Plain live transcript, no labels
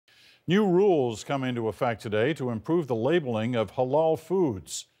New rules come into effect today to improve the labeling of halal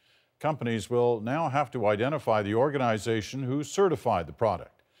foods. Companies will now have to identify the organization who certified the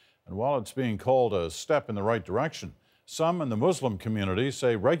product. And while it's being called a step in the right direction, some in the Muslim community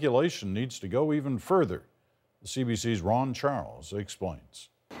say regulation needs to go even further. The CBC's Ron Charles explains.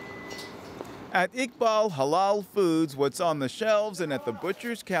 At Iqbal Halal Foods, what's on the shelves and at the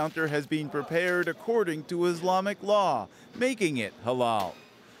butcher's counter has been prepared according to Islamic law, making it halal.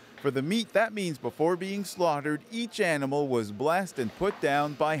 For the meat, that means before being slaughtered, each animal was blessed and put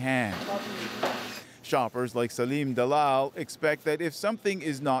down by hand. Shoppers like Salim Dalal expect that if something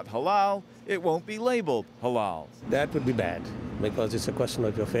is not halal, it won't be labeled halal. That would be bad because it's a question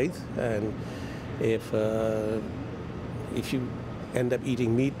of your faith, and if you end up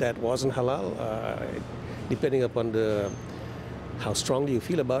eating meat that wasn't halal, depending upon how strongly you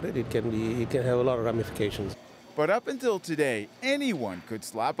feel about it, it can have a lot of ramifications. But up until today, anyone could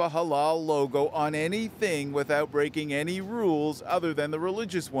slap a halal logo on anything without breaking any rules other than the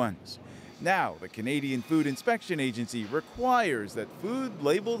religious ones. Now, the Canadian Food Inspection Agency requires that food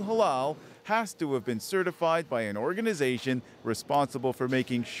labeled halal has to have been certified by an organization responsible for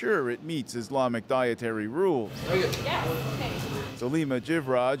making sure it meets Islamic dietary rules. Salima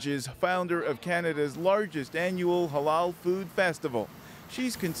Jivraj is founder of Canada's largest annual halal food festival.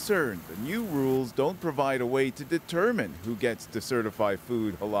 She's concerned the new rules don't provide a way to determine who gets to certify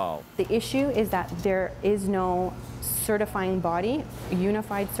food halal. The issue is that there is no certifying body,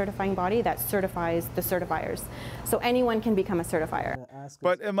 unified certifying body that certifies the certifiers. So anyone can become a certifier.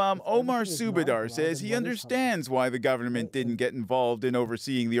 But Imam Omar Subadar says he understands why the government didn't get involved in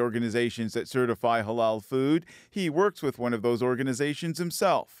overseeing the organizations that certify halal food. He works with one of those organizations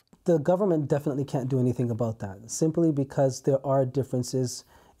himself. The government definitely can't do anything about that, simply because there are differences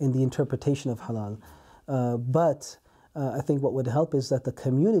in the interpretation of halal. But I think what would help is that the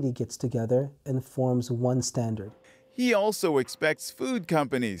community gets together and forms one standard. He also expects food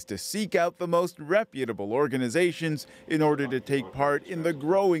companies to seek out the most reputable organizations in order to take part in the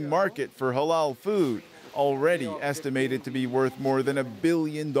growing market for halal food, already estimated to be worth more than $1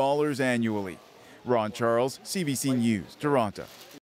 billion annually. Ron Charles, CBC News, Toronto.